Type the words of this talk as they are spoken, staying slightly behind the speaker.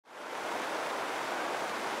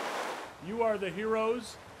You are the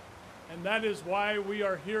heroes, and that is why we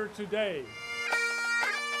are here today.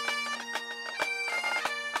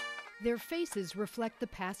 Their faces reflect the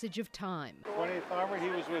passage of time. 20th Armored, he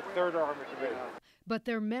was with 3rd Armored Division. But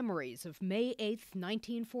their memories of May 8th,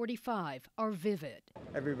 1945 are vivid.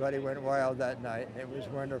 Everybody went wild that night, and it was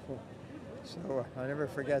wonderful. So I'll never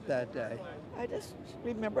forget that day. I just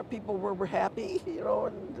remember people were happy, you know,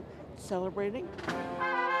 and celebrating.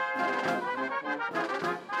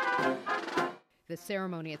 The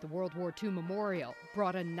ceremony at the World War II Memorial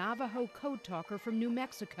brought a Navajo code talker from New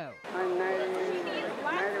Mexico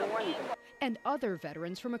and other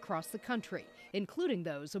veterans from across the country, including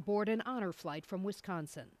those aboard an honor flight from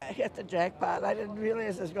Wisconsin. I hit the jackpot. I didn't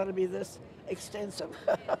realize it was going to be this extensive.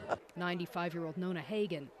 95-year-old Nona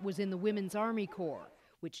Hagan was in the Women's Army Corps,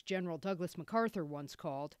 which General Douglas MacArthur once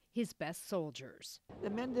called his best soldiers. The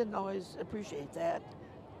men didn't always appreciate that.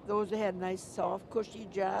 Those that had nice, soft, cushy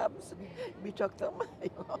jobs, we took them, you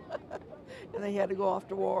know, and they had to go off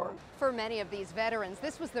to war. For many of these veterans,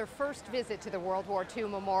 this was their first visit to the World War II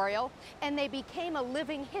Memorial, and they became a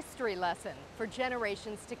living history lesson for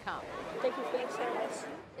generations to come. Thank you for your service.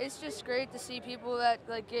 It's just great to see people that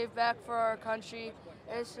gave back for our country.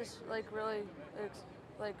 It's just really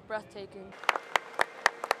breathtaking.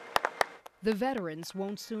 The veterans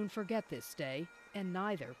won't soon forget this day, and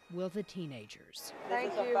neither will the teenagers.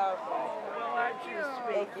 Thank you. Thank you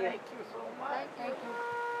so much. Thank you.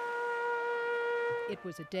 It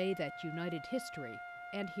was a day that united history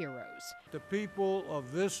and heroes. The people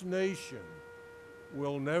of this nation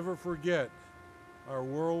will never forget our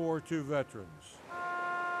World War II veterans.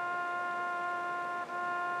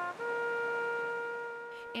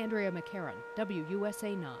 Andrea McCarran,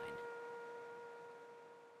 WUSA 9.